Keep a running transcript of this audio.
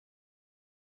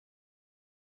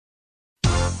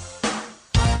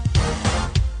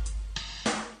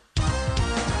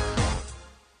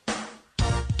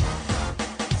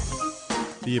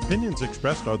The opinions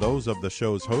expressed are those of the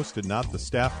show's host and not the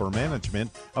staff or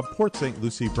management of Port St.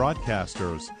 Lucie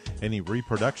Broadcasters. Any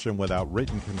reproduction without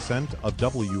written consent of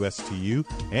WSTU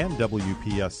and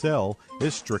WPSL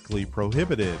is strictly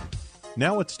prohibited.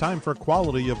 Now it's time for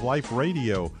Quality of Life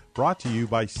Radio, brought to you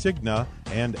by Cigna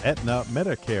and Aetna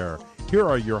Medicare. Here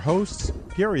are your hosts,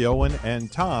 Gary Owen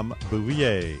and Tom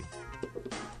Bouvier.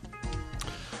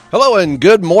 Hello and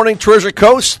good morning, Treasure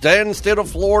Coast and state of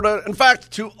Florida. In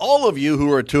fact, to all of you who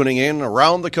are tuning in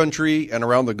around the country and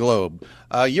around the globe.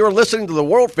 You're listening to the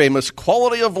world-famous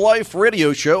Quality of Life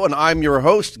radio show, and I'm your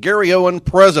host, Gary Owen,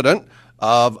 president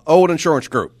of Owen Insurance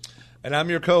Group. And I'm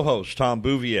your co-host, Tom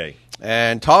Bouvier.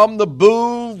 And Tom the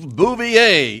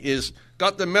Bouvier is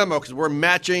got the memo because we're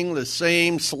matching the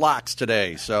same slacks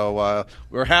today. So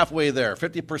we're halfway there,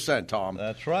 50%, Tom.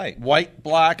 That's right. White,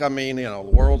 black, I mean, the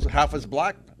world's half is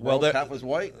black. Well, half is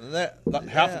white.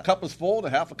 Half a cup is full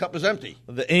and half a cup is empty.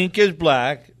 The ink is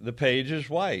black, the page is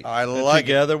white. I like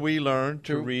Together we learn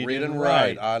to read and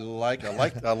write. I like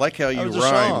how you was a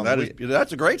rhyme. song.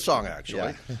 That's a great song,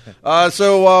 actually. Yeah.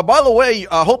 So, by the way,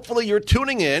 hopefully you're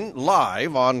tuning in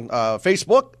live on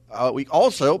Facebook. We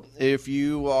also, if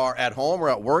you are at home or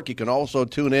at work, you can also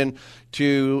tune in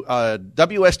to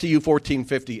WSTU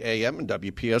 1450 AM and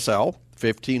WPSL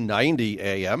 1590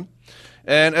 AM.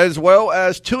 And as well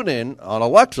as tune in on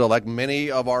Alexa, like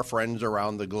many of our friends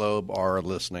around the globe are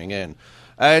listening in.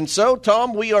 And so,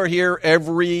 Tom, we are here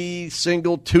every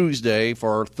single Tuesday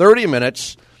for 30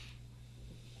 minutes.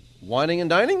 Whining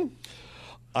and dining?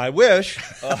 I wish.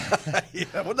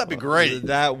 Yeah, wouldn't that be great?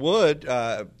 That would.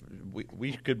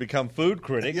 We could become food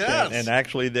critics, Yes. and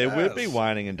actually they would be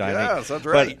whining and dining. Yes, that's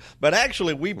right. But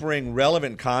actually we bring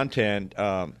relevant content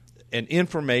and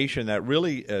information that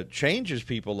really changes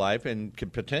people's life and can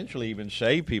potentially even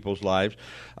save people's lives.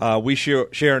 We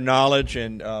share knowledge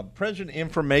and present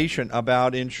information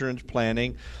about insurance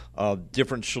planning,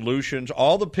 different solutions,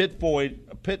 all the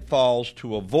pitfalls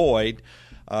to avoid.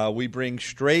 We bring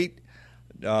straight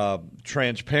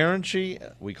transparency.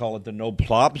 We call it the no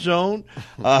plop zone.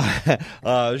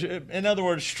 In other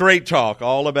words, straight talk,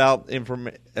 all about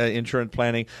insurance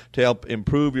planning to help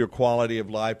improve your quality of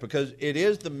life, because it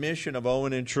is the mission of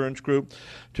Owen Insurance Group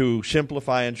to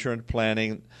simplify insurance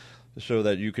planning so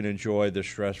that you can enjoy the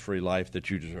stress-free life that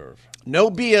you deserve.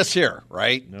 No BS here,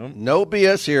 right? No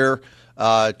BS here.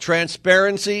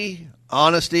 Transparency,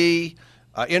 honesty,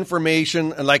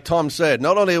 information, and like Tom said,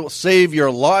 not only will it save your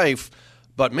life,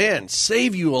 but, man,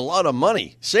 save you a lot of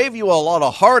money, save you a lot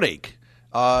of heartache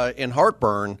and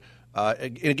heartburn.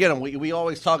 And again, we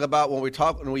always talk about when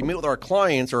we meet with our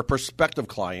clients, or prospective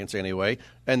clients anyway,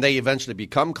 and they eventually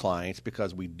become clients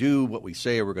because we do what we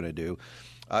say we're going to do,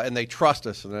 and they trust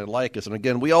us and they like us. And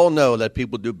again, we all know that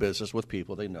people do business with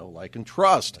people they know, like, and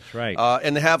trust. That's right.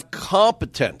 And they have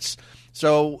competence.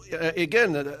 So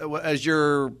again, as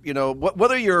you're,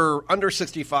 whether you're under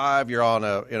 65, you're on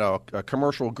a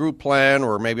commercial group plan,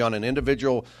 or maybe on an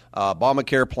individual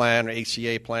Obamacare plan or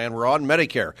ACA plan, we're on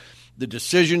Medicare. The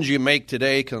decisions you make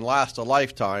today can last a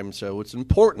lifetime, so it's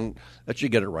important that you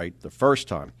get it right the first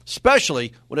time,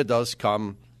 especially when it does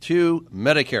come to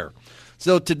Medicare.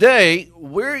 So today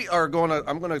I'm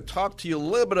going to talk to you a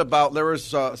little bit about. There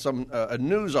was a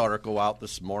news article out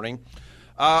this morning.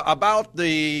 About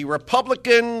the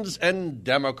Republicans and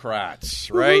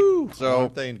Democrats, right? Woo-hoo. So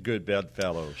aren't they good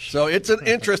bedfellows? So it's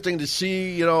interesting to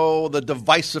see, the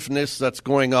divisiveness that's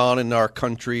going on in our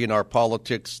country and our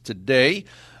politics today.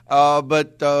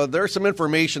 But there's some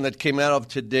information that came out of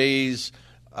today's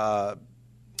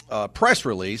press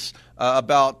release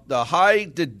about the high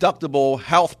deductible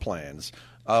health plans.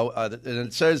 And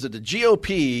it says that the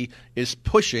GOP is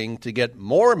pushing to get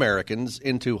more Americans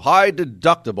into high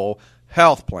deductible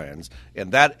health plans,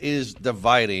 and that is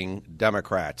dividing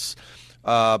Democrats.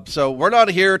 So we're not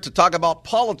here to talk about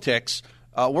politics.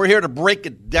 We're here to break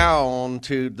it down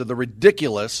to the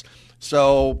ridiculous,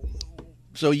 so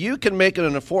you can make an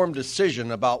informed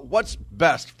decision about what's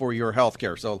best for your health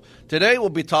care. So today we'll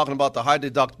be talking about the high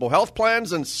deductible health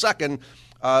plans, and second,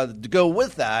 to go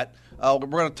with that, we're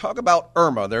going to talk about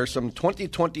IRMA. There's some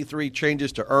 2023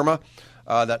 changes to IRMA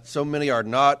that so many are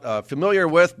not familiar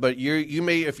with, but you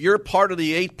may, if you're part of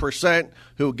the 8%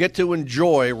 who get to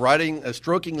enjoy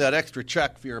stroking that extra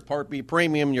check for your Part B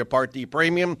premium, your Part D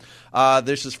premium,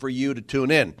 this is for you to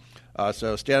tune in.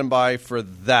 So stand by for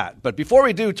that. But before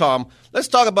we do, Tom, let's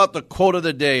talk about the quote of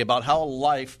the day about how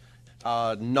life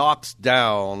knocks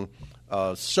down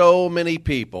so many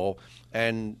people,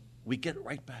 and we get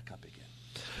right back up again.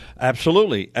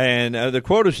 Absolutely. And the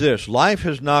quote is this: life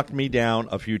has knocked me down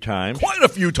a few times. Quite a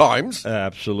few times.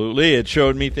 Absolutely. It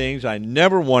showed me things I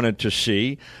never wanted to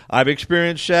see. I've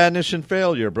experienced sadness and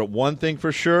failure, but one thing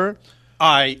for sure,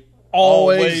 I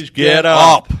always get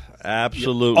up.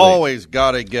 Absolutely. You always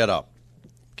got to get up.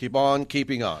 Keep on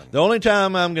keeping on. The only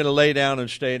time I'm going to lay down and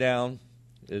stay down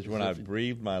is when I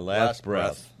breathe my last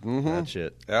breath. Mm-hmm. That's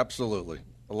it. Absolutely.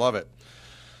 I love it.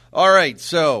 All right,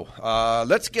 so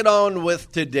let's get on with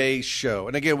today's show.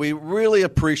 And again, we really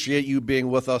appreciate you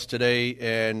being with us today,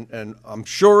 and I'm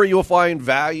sure you'll find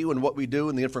value in what we do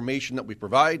and the information that we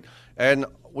provide. And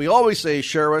we always say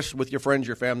share us with your friends,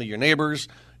 your family, your neighbors,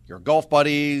 your golf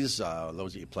buddies,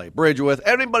 those that you play bridge with,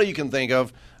 anybody you can think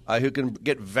of who can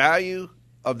get value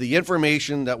of the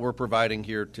information that we're providing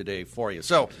here today for you.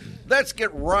 So let's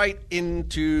get right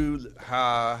into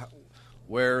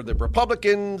where the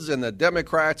Republicans and the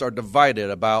Democrats are divided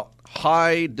about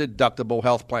high deductible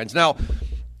health plans. Now,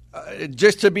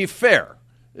 just to be fair,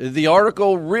 the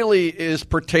article really is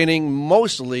pertaining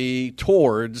mostly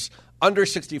towards under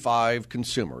 65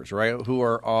 consumers, right, who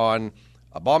are on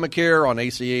Obamacare, on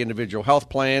ACA individual health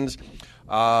plans.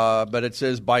 But it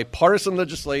says bipartisan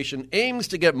legislation aims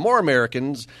to get more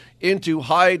Americans into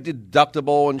high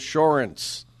deductible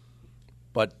insurance,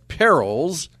 but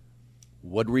perils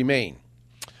would remain.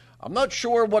 I'm not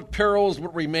sure what perils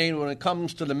would remain when it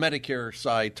comes to the Medicare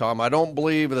side, Tom. I don't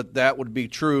believe that would be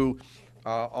true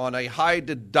on a high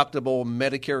deductible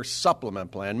Medicare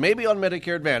supplement plan. Maybe on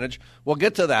Medicare Advantage. We'll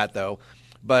get to that, though.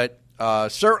 But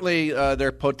certainly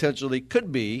there potentially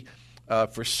could be,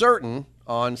 for certain,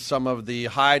 on some of the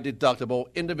high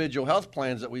deductible individual health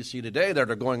plans that we see today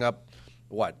that are going up,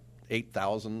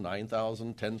 $8,000,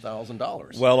 $9,000,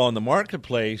 $10,000. Well, on the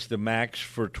marketplace, the max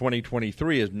for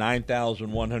 2023 is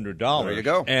 $9,100. There you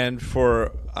go. And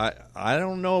for, I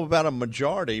don't know about a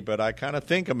majority, but I kind of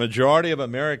think a majority of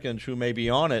Americans who may be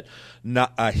on it,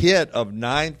 a hit of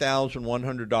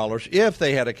 $9,100 if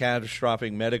they had a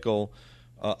catastrophic medical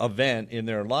event in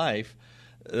their life,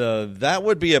 that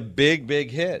would be a big, big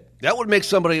hit. That would make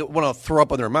somebody want to throw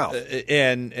up in their mouth.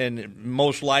 And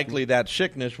most likely that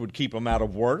sickness would keep them out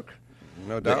of work.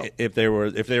 No doubt. If they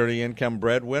were the income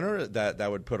breadwinner,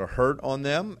 that would put a hurt on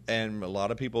them. And a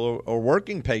lot of people are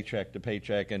working paycheck to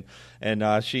paycheck. And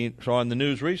I saw on the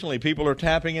news recently, people are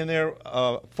tapping in their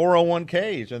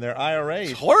 401ks and their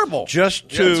IRAs. It's horrible. Just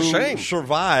to it's a shame.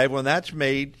 Survive when that's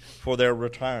made for their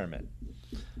retirement.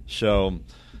 So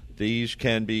these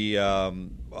can be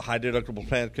high deductible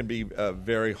plans can be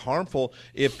very harmful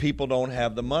if people don't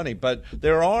have the money. But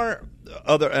there are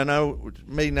other, and I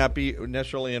may not be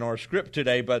necessarily in our script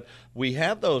today, but we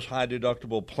have those high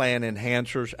deductible plan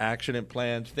enhancers, accident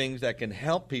plans, things that can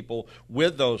help people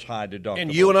with those high deductibles.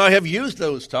 And you and I have used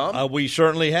those, Tom. We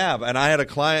certainly have. And I had a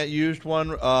client used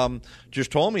one,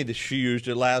 just told me that she used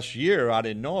it last year. I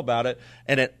didn't know about it,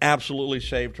 and it absolutely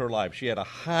saved her life. She had a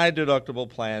high deductible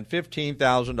plan,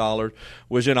 $15,000,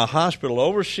 was in a hospital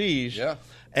overseas,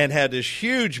 and had this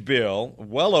huge bill,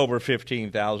 well over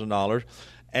 $15,000.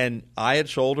 And I had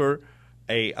sold her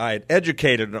I had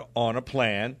educated her on a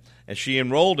plan, and she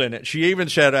enrolled in it. She even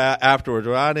said afterwards,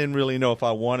 well, I didn't really know if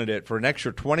I wanted it. For an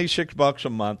extra $26 a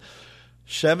month,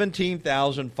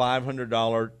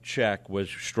 $17,500 check was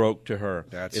stroked to her.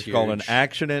 That's it's huge. Called an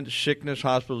accident, sickness,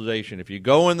 hospitalization. If you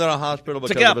go into the hospital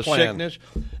because of a sickness,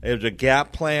 it was a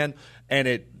gap plan, and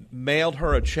it mailed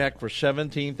her a check for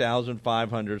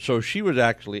 $17,500. So she was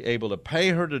actually able to pay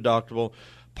her deductible,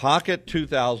 pocket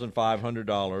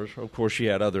 $2,500. Of course, she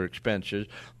had other expenses,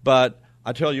 but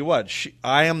I tell you what,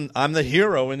 I'm the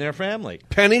hero in their family.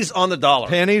 Pennies on the dollar.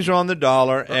 Pennies on the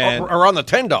dollar, and or on the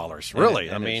 $10. Really,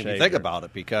 and I mean, saved think her. about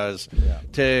it, because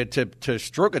to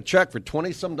stroke a check for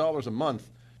 $20-some a month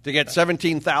to get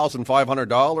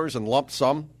 $17,500 in lump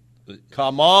sum.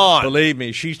 Come on. Believe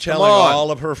me, she's telling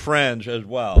all of her friends as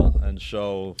well. And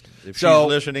so if she's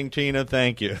listening, Tina,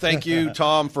 thank you. Thank you,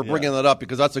 Tom, for bringing that up,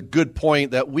 because that's a good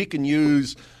point that we can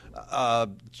use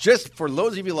just for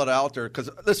those of you that are out there. Because,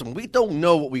 listen, we don't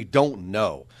know what we don't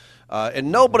know.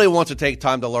 And nobody wants to take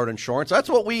time to learn insurance. That's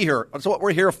what That's what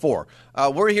we're here for.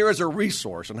 We're here as a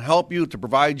resource and help you to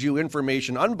provide you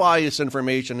information, unbiased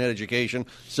information and education,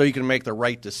 so you can make the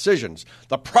right decisions.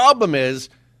 The problem is,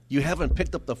 you haven't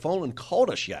picked up the phone and called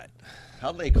us yet.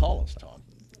 How do they call us, Tom?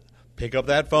 Pick up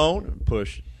that phone and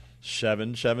push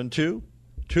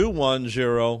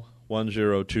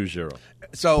 772-210-1020.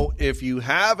 So if you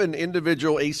have an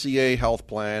individual ACA health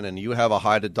plan and you have a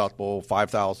high deductible,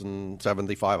 $5,000,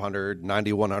 $7,500,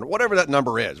 $9,100, whatever that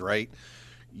number is, right?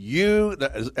 You,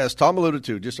 as Tom alluded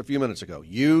to just a few minutes ago,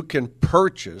 you can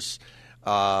purchase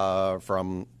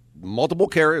from multiple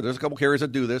carriers. There's a couple carriers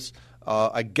that do this.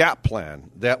 A gap plan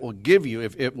that will give you,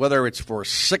 whether it's for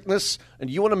sickness,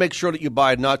 and you want to make sure that you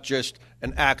buy not just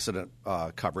an accident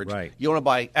coverage. Right. You want to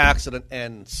buy accident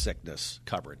and sickness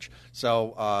coverage.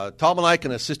 So Tom and I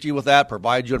can assist you with that,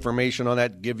 provide you information on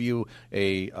that, give you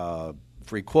a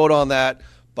free quote on that.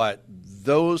 But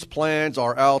those plans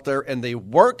are out there, and they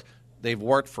work. They've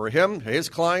worked for him, his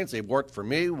clients. They've worked for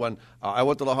me when I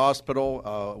went to the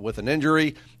hospital with an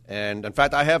injury. And, in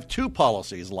fact, I have 2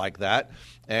 policies like that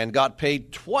and got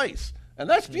paid twice. And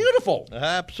that's beautiful.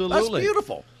 Absolutely. That's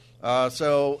beautiful.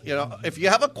 So, if you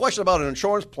have a question about an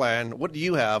insurance plan, what do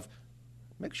you have?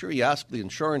 Make sure you ask the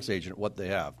insurance agent what they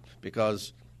have,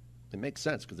 because it makes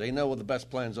sense, because they know what the best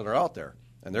plans that are out there.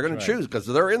 And they're going to choose because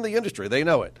they're in the industry. They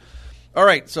know it. All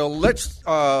right, so let's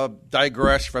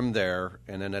digress from there,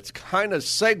 and then let's kind of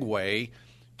segue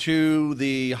to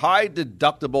the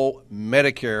high-deductible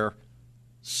Medicare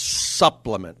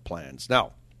supplement plans.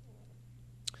 Now,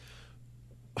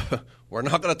 we're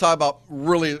not going to talk about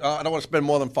I don't want to spend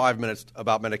more than 5 minutes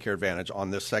about Medicare Advantage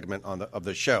on this segment of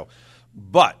the show.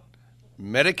 But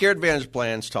Medicare Advantage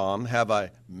plans, Tom, have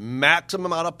a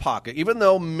maximum out of pocket. Even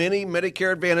though many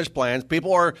Medicare Advantage plans,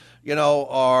 people are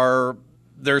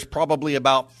there's probably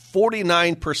about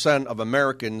 49% of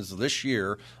Americans this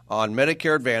year on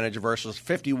Medicare Advantage versus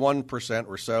 51%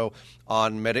 or so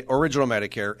on original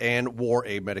Medicare and wore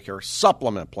a Medicare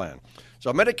supplement plan.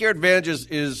 So Medicare Advantage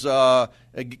is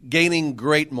gaining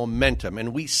great momentum,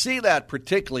 and we see that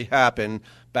particularly happen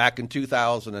back in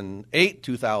 2008,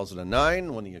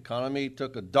 2009 when the economy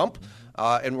took a dump,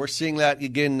 and we're seeing that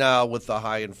again now with the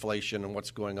high inflation and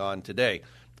what's going on today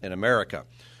in America.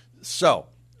 So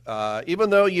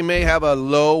even though you may have a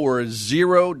low or a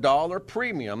 $0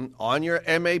 premium on your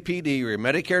MAPD or your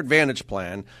Medicare Advantage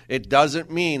plan, it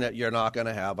doesn't mean that you're not going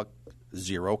to have a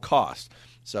zero cost.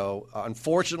 So,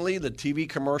 unfortunately, the TV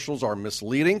commercials are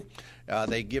misleading.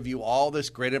 They give you all this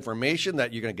great information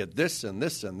that you're going to get this and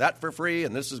that for free,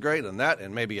 and this is great and that,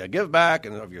 and maybe a give back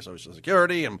and of your Social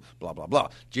Security and blah, blah, blah.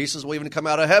 Jesus will even come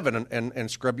out of heaven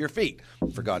and scrub your feet,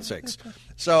 for God's sakes.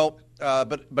 So,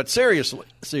 but seriously,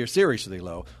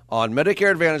 though, on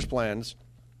Medicare Advantage plans,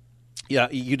 yeah,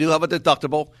 you do have a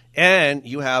deductible, and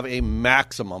you have a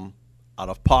maximum out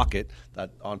of pocket that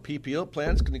on PPO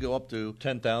plans can go up to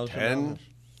 $10,000.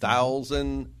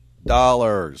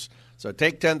 $10,000. So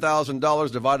take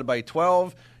 $10,000 divided by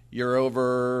 12, you're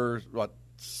over what,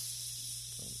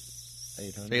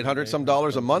 $800 some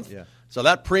dollars a month. Yeah. So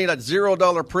that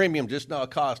 $0 premium just now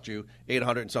cost you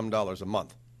 $800 and some dollars a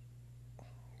month.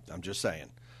 I'm just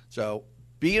saying. So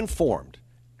be informed,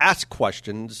 ask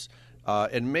questions,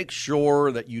 and make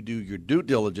sure that you do your due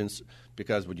diligence,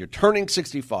 because when you're turning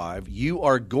 65, you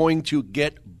are going to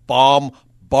get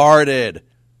bombarded.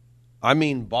 I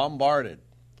mean bombarded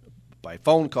by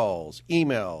phone calls,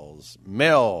 emails,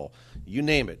 mail, you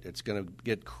name it. It's going to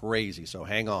get crazy, so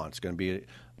hang on. It's going to be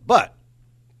 – but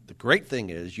the great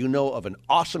thing is you know of an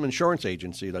awesome insurance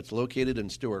agency that's located in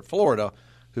Stuart, Florida,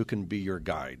 who can be your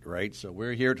guide, right? So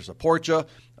we're here to support you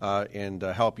and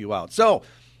help you out. So,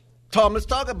 Tom, let's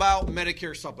talk about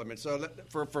Medicare supplements. So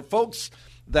for folks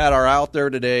that are out there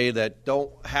today that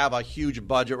don't have a huge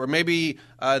budget, or maybe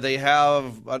they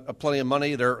have plenty of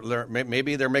money,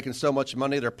 maybe they're making so much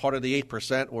money they're part of the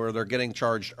 8% or they're getting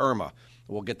charged IRMA.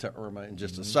 We'll get to IRMA in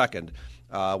just a second,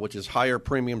 which is higher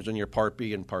premiums in your Part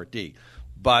B and Part D.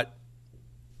 But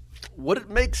would it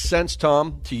make sense,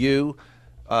 Tom, to you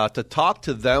to talk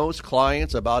to those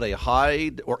clients about a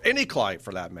high, or any client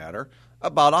for that matter,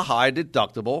 about a high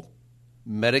deductible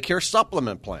Medicare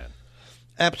supplement plan?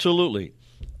 Absolutely.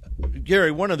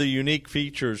 Gary, one of the unique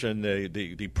features and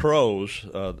the pros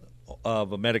of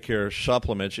a Medicare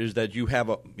supplements is that you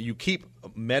keep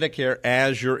Medicare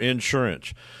as your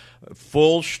insurance.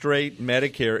 Full straight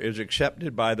Medicare is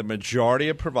accepted by the majority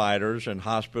of providers and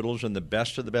hospitals and the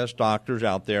best of the best doctors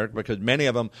out there, because many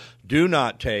of them do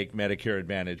not take Medicare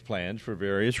Advantage plans for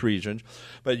various reasons.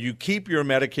 But you keep your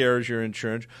Medicare as your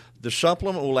insurance. The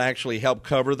supplement will actually help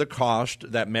cover the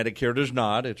cost that Medicare does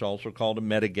not. It's also called a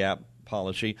Medigap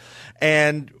policy.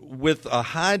 And with a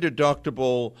high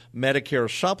deductible Medicare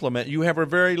supplement, you have a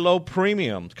very low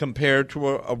premium compared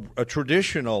to a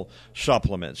traditional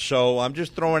supplement. So I'm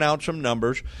just throwing out some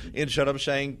numbers. Instead of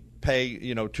saying pay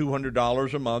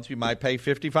 $200 a month, you might pay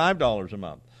 $55 a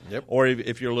month. Yep. Or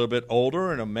if you're a little bit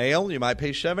older and a male, you might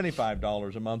pay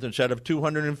 $75 a month instead of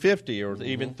 $250 or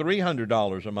even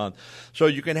 $300 a month. So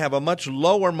you can have a much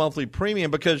lower monthly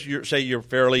premium because you're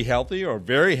fairly healthy or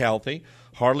very healthy,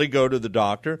 hardly go to the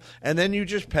doctor, and then you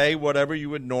just pay whatever you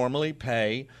would normally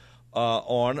pay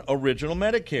on original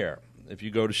Medicare. If you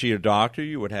go to see a doctor,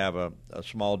 you would have a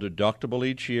small deductible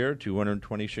each year,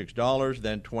 $226,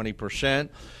 then 20%.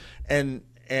 And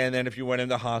then if you went in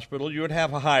the hospital, you would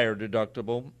have a higher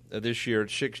deductible. This year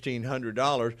it's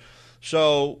 $1,600.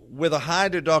 So with a high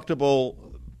deductible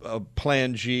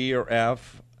Plan G or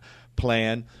F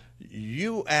plan,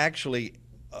 you actually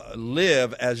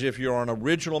live as if you're on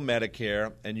original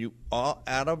Medicare, and you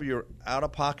out of your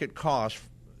out-of-pocket cost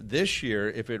this year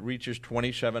if it reaches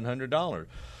 $2,700.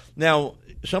 Now,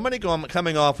 somebody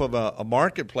coming off of a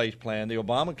marketplace plan, the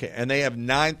Obamacare, and they have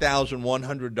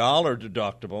 $9,100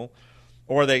 deductible,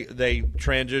 or they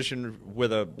transition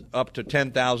with a up to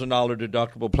 $10,000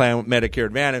 deductible plan with Medicare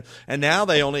Advantage, and now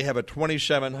they only have a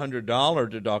 $2,700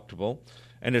 deductible,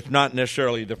 and it's not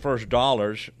necessarily the first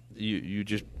dollars. You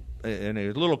just, and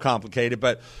it's a little complicated,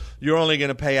 but you're only going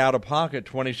to pay out of pocket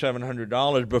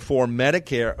 $2,700 before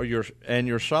Medicare or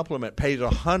your supplement pays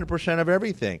 100% of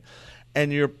everything,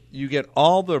 and you get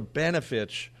all the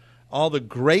benefits, all the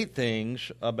great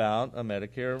things about a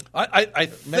Medicare. I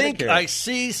think Medicare. I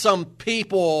see some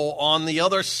people on the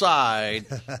other side.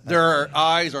 Their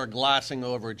eyes are glassing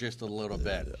over just a little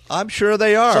bit. I'm sure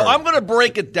they are. So I'm going to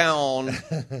break it down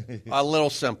a little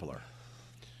simpler.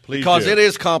 Please because do. it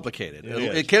is complicated.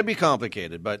 It It can be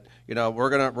complicated, but we're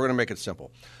gonna make it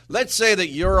simple. Let's say that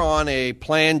you're on a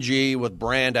Plan G with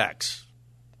Brand X,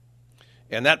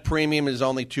 and that premium is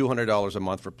only $200 a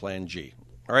month for Plan G.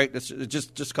 All right,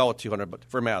 just call it $200, but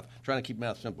for math, trying to keep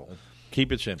math simple.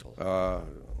 Keep it simple. I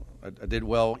did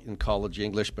well in college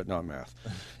English, but not math.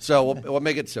 So we'll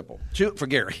make it simple. For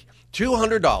Gary,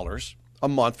 $200 a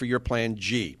month for your Plan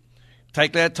G.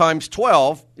 Take that times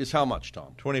 12 is how much,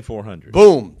 Tom? $2,400.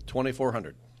 Boom,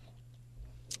 $2,400.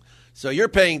 So you're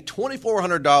paying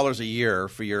 $2,400 a year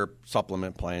for your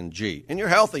supplement Plan G, and you're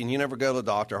healthy, and you never go to the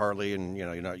doctor hardly, and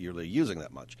you're not really using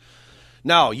that much.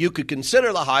 Now you could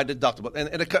consider the high deductible, and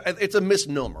it's a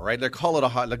misnomer, right? They call it a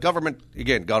high. The government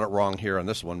again got it wrong here on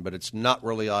this one, but it's not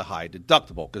really a high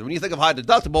deductible, because when you think of high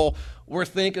deductible, we're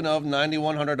thinking of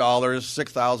 $9,100,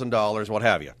 $6,000, what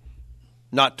have you,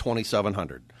 not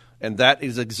 $2,700. And that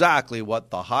is exactly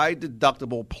what the high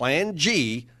deductible Plan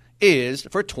G is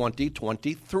for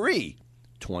 2023,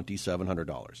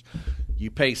 $2,700. You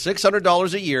pay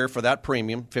 $600 a year for that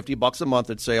premium, $50 a month,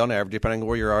 let's say on average, depending on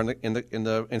where you are in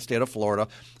the state of Florida.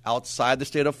 Outside the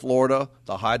state of Florida,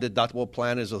 the high deductible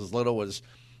plan is as little as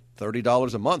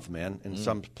 $30 a month, man, in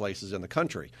some places in the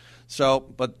country. So,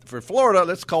 but for Florida,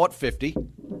 let's call it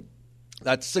 $50.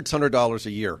 That's $600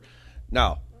 a year.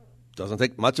 Now, doesn't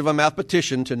take much of a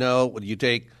mathematician to know when you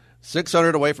take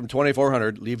 $600 away from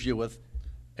 $2,400, leaves you with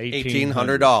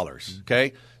 $1,800.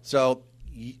 Okay, so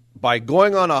by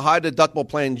going on a high deductible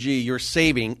Plan G, you're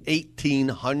saving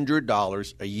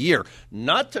 $1,800 a year.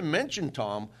 Not to mention,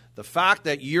 Tom, the fact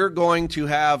that you're going to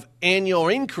have annual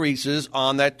increases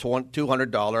on that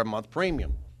 $200 a month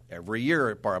premium every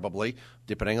year, probably,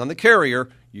 depending on the carrier.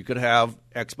 You could have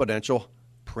exponential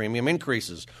premium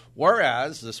increases.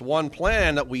 Whereas this one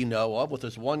plan that we know of, with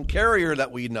this one carrier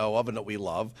that we know of and that we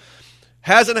love,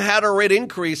 hasn't had a rate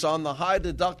increase on the high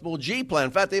deductible G plan.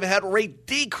 In fact, they've had rate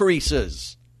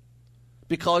decreases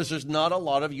because there's not a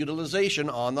lot of utilization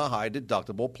on the high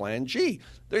deductible Plan G.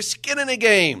 There's skin in the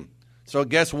game. So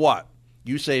guess what?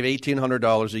 You save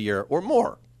 $1,800 a year or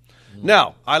more.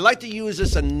 Now, I like to use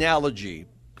this analogy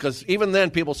because even then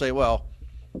people say, well,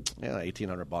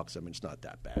 $1,800. I mean, it's not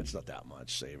that bad. It's not that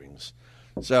much savings.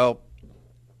 So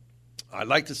I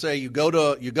like to say you go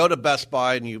to Best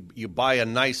Buy and you buy a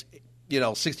nice,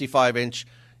 65-inch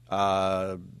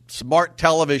smart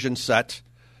television set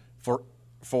for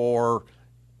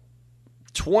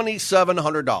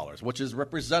 $2,700, which is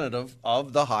representative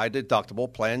of the high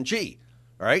deductible Plan G.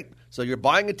 All right. So you're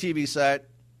buying a TV set,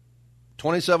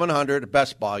 $2,700 at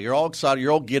Best Buy. You're all excited.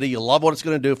 You're all giddy. You love what it's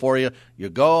going to do for you. You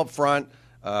go up front.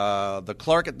 The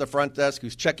clerk at the front desk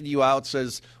who's checking you out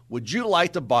says, would you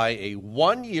like to buy a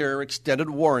 1-year extended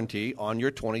warranty on your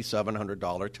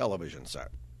 $2,700 television set?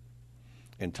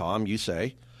 And Tom, you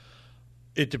say?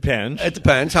 It depends. It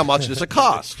depends. How much does it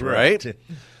cost, right?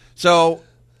 So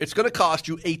it's going to cost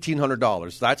you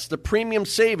 $1,800. That's the premium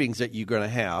savings that you're going to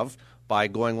have by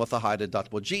going with a high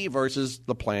deductible G versus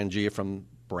the Plan G from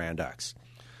Brand X.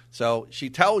 So she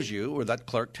tells you, or that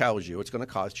clerk tells you, it's going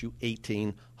to cost you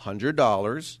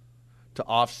 $1,800 to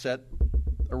offset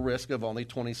a risk of only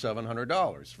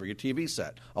 $2,700 for your TV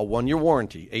set. A 1-year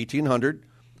warranty, $1,800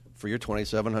 for your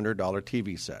 $2,700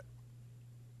 TV set.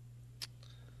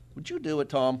 Would you do it,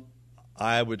 Tom?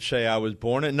 I would say I was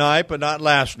born at night, but not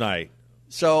last night.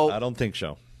 So I don't think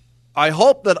so. I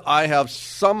hope that I have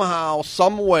somehow,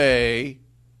 some way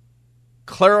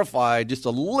clarified just a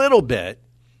little bit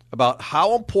about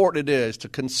how important it is to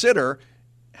consider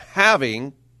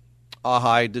having a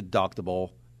high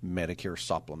deductible Medicare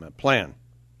supplement plan.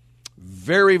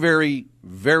 Very, very,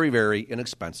 very, very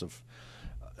inexpensive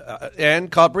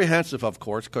and comprehensive, of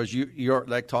course, because you're,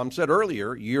 like Tom said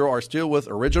earlier, you are still with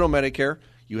original Medicare.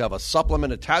 You have a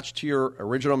supplement attached to your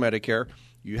original Medicare.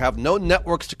 You have no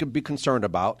networks to be concerned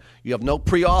about. You have no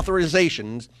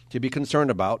pre-authorizations to be concerned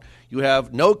about. You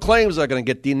have no claims that are going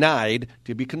to get denied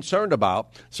to be concerned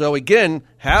about. So again,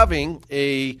 having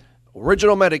a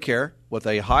original Medicare with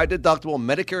a high deductible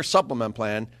Medicare supplement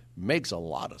plan makes a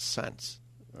lot of sense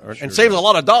and saves a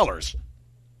lot of dollars.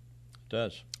 It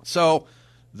does. So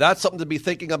that's something to be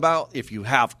thinking about. If you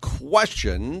have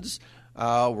questions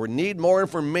or need more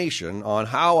information on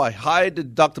how a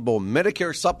high-deductible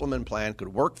Medicare supplement plan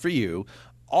could work for you,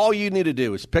 all you need to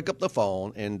do is pick up the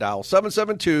phone and dial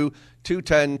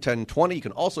 772-210-1020. You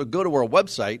can also go to our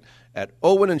website at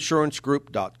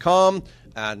oweninsurancegroup.com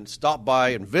and stop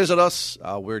by and visit us.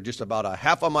 We're just about a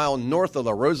half a mile north of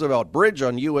the Roosevelt Bridge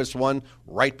on US 1,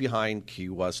 right behind Key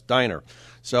West Diner.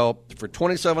 So for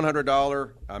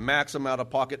 $2,700, max amount of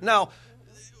pocket. Now,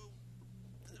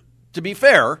 to be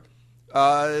fair,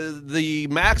 the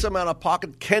max amount of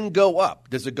pocket can go up.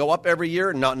 Does it go up every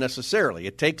year? Not necessarily.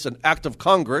 It takes an act of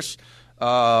Congress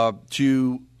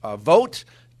to vote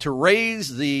to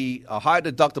raise the high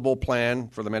deductible plan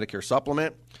for the Medicare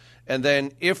supplement. And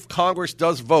then if Congress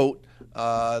does vote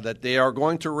that they are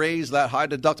going to raise that high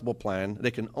deductible plan,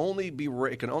 it can only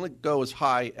go as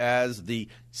high as the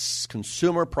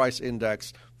consumer price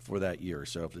index for that year.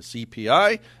 So if the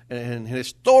CPI and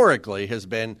historically has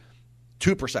been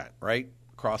 2%, right?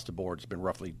 Across the board, it's been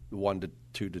roughly 1 to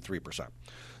 2 to 3%.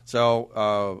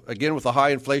 So, again, with the high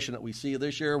inflation that we see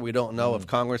this year, we don't know if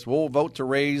Congress will vote to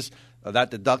raise that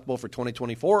deductible for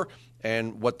 2024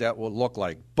 and what that will look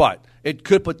like. But it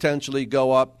could potentially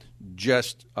go up.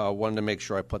 Just wanted to make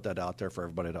sure I put that out there for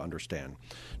everybody to understand.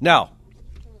 Now,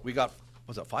 we got,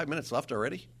 5 minutes left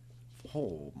already?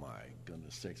 Oh, my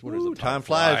goodness sakes. What is the time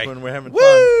flies when we're having Woo!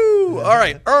 fun. All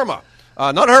right, IRMA.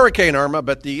 Not Hurricane Irma,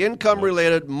 but the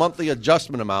income-related monthly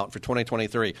adjustment amount for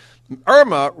 2023.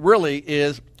 IRMA really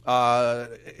is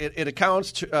it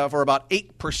accounts for about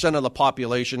 8% of the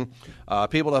population.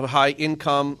 People that have high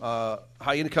income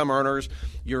earners.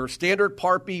 Your standard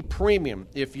Part B premium,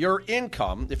 if you're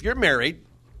married,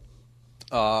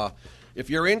 if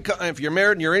you're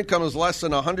married and your income is less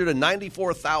than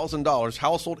 $194,000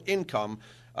 household income.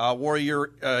 Where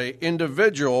you're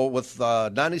individual with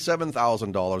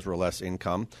 $97,000 or less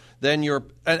income, then you're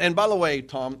and by the way,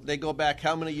 Tom, they go back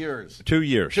how many years? 2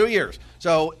 years. 2 years.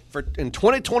 So in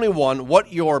 2021,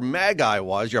 what your MAGI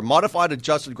was, your modified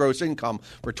adjusted gross income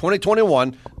for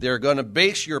 2021, they're going to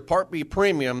base your Part B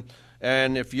premium,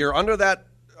 and if you're under that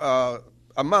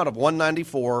amount of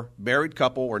 194 married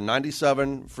couple or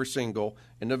 97 for single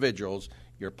individuals,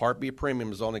 your Part B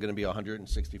premium is only going to be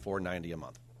 $164.90 a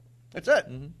month. That's it.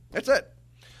 Mm-hmm. That's it.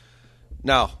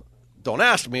 Now, don't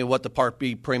ask me what the Part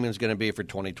B premium is going to be for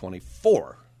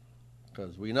 2024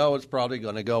 because we know it's probably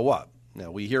going to go up.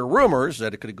 Now, we hear rumors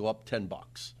that it could go up $10.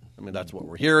 I mean, that's what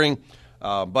we're hearing.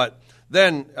 But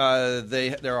then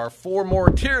there are 4 more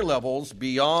tier levels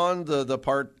beyond the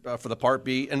part for the Part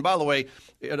B. And by the way,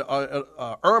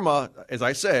 IRMA, as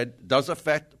I said, does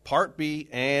affect Part B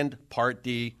and Part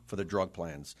D for the drug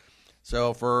plans.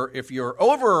 So if you're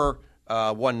over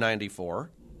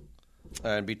 194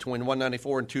 and between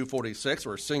 194 and 246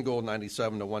 or single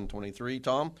 97 to 123,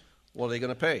 Tom, what are they going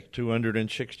to pay?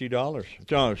 $260. No,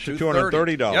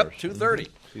 $230. Yep, $230.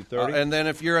 $230. And then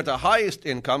if you're at the highest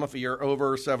income, if you're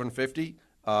over 750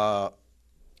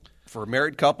 for a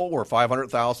married couple or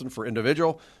 $500,000 for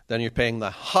individual, then you're paying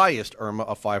the highest IRMA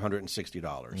of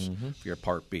 $560 for your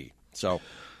Part B. So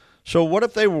what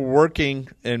if they were working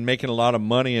and making a lot of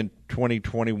money in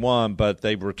 2021, but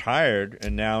they've retired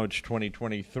and now it's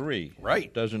 2023?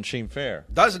 Right. Doesn't seem fair.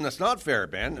 It's not fair,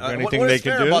 Ben. Anything what they is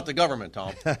can fair do about the government,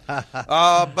 Tom?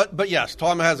 But yes,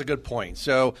 Tom has a good point.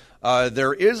 So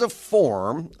there is a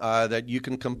form that you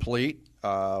can complete.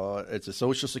 It's a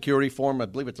Social Security form. I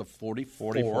believe it's a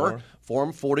 44.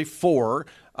 Form 44.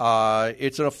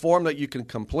 It's a form that you can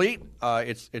complete.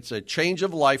 It's a change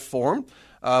of life form.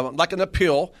 Like an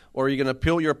appeal, or you're going to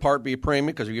appeal your Part B premium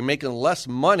because if you're making less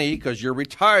money because you're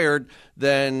retired,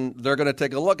 then they're going to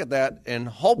take a look at that, and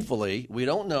hopefully, we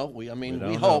don't know. We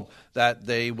hope that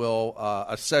they will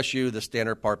assess you the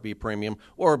standard Part B premium,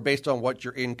 or based on what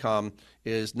your income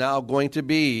is now going to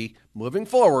be moving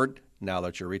forward now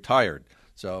that you're retired.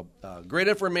 So great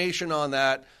information on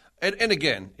that. And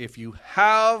again, if you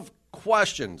have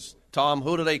questions, Tom,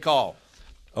 who do they call?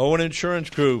 Owen Insurance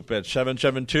Group at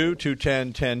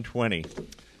 772-210-1020.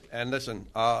 And listen,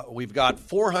 we've got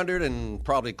 400 and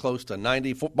probably close to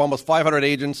 90, almost 500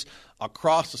 agents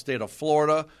across the state of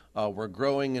Florida. We're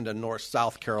growing into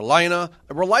South Carolina.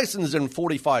 We're licensed in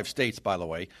 45 states, by the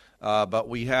way. But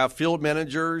we have field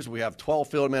managers. We have 12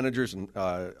 field managers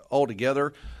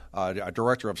altogether. A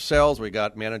director of sales. We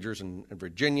got managers in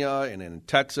Virginia and in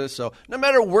Texas. So no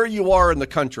matter where you are in the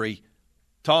country,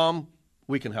 Tom,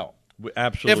 we can help.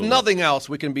 Absolutely. If nothing else,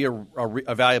 we can be a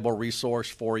valuable resource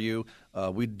for you.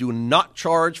 We do not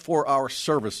charge for our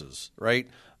services, right?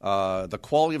 The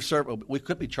quality of service, we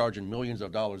could be charging millions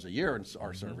of dollars a year in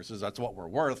our services. That's what we're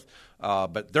worth.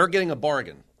 But they're getting a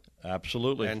bargain.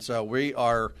 Absolutely. And so we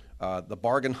are the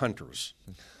bargain hunters,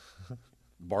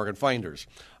 bargain finders.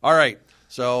 All right.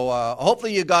 So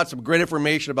hopefully you got some great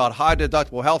information about high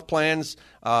deductible health plans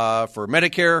for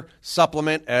Medicare,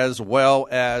 supplement, as well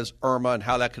as IRMA and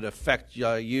how that could affect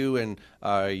you and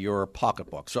your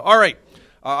pocketbook. So, all right,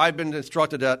 I've been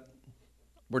instructed that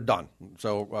we're done.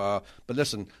 So, but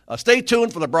listen, stay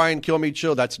tuned for the Brian Kilmeade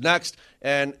Show. That's next.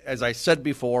 And as I said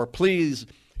before, please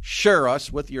share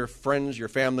us with your friends, your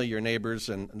family, your neighbors,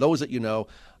 and those that you know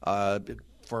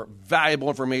for valuable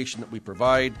information that we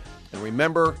provide. And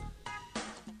remember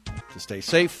to stay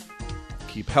safe,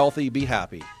 keep healthy, be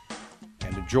happy,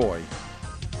 and enjoy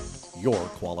your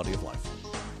quality of life.